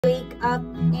wake up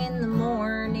in the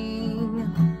morning.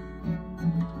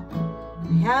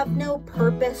 I have no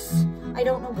purpose. I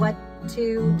don't know what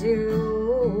to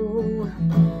do.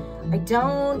 I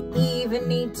don't even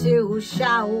need to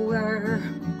shower.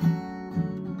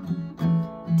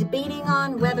 Debating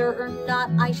on whether or not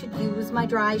I should use my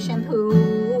dry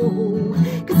shampoo.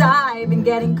 Cause I've been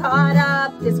getting caught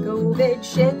up. This COVID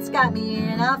shit's got me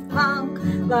in a funk.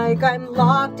 Like I'm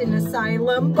locked in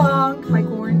asylum bunk. My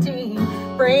quarantine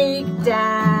breakdown.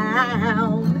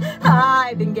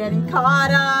 I've been getting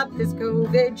caught up. This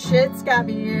COVID shit's got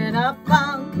me in a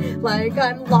funk. Like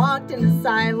I'm locked in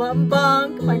asylum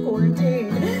bunk. My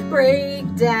quarantine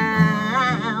breakdown.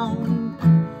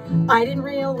 I didn't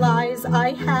realize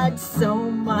I had so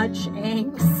much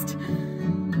angst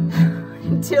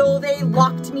until they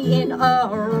locked me in a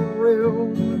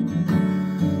room.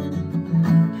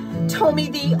 Told me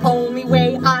the only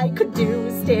way I could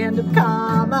do stand-up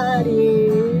comedy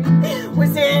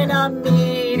was in a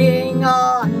meeting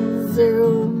on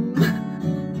Zoom.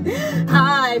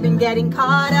 I've been getting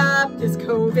caught up. This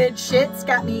COVID shit's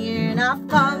got me in a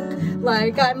funk.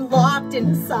 Like I'm locked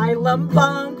in asylum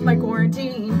bunk. My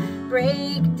quarantine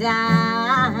breakdown.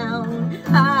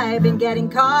 I've been getting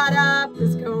caught up.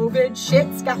 This COVID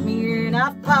shit's got me in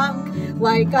a funk.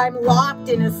 Like I'm locked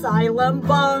in asylum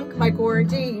bunk. My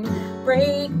quarantine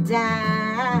breakdown.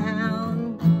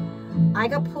 I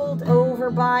got pulled over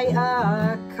by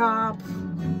a cop.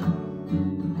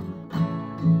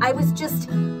 I was just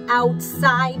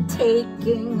outside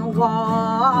taking a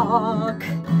walk.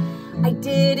 I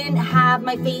didn't have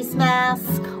my face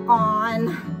mask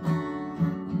on.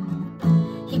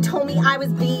 He told me I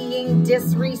was being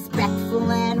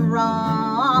disrespectful and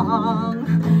wrong.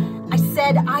 I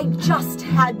said I just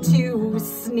had to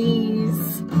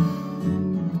sneeze.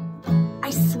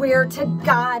 I swear to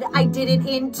God I did it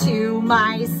into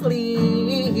my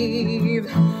sleeve.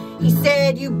 He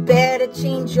said you better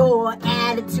change your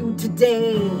attitude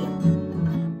today.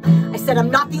 I said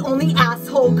I'm not the only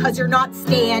asshole cause you're not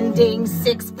standing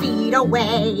 6 feet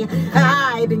away.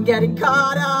 I've been getting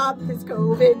caught up. This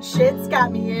COVID shit's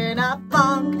got me in a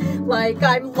funk. Like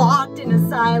I'm locked in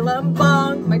asylum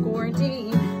bunk. My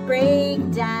quarantine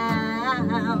breakdown.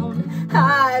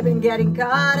 I've been getting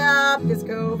caught up. This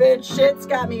COVID shit's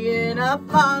got me in a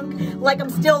funk. Like I'm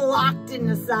still locked in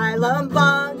asylum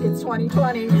bunk. It's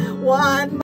 2021.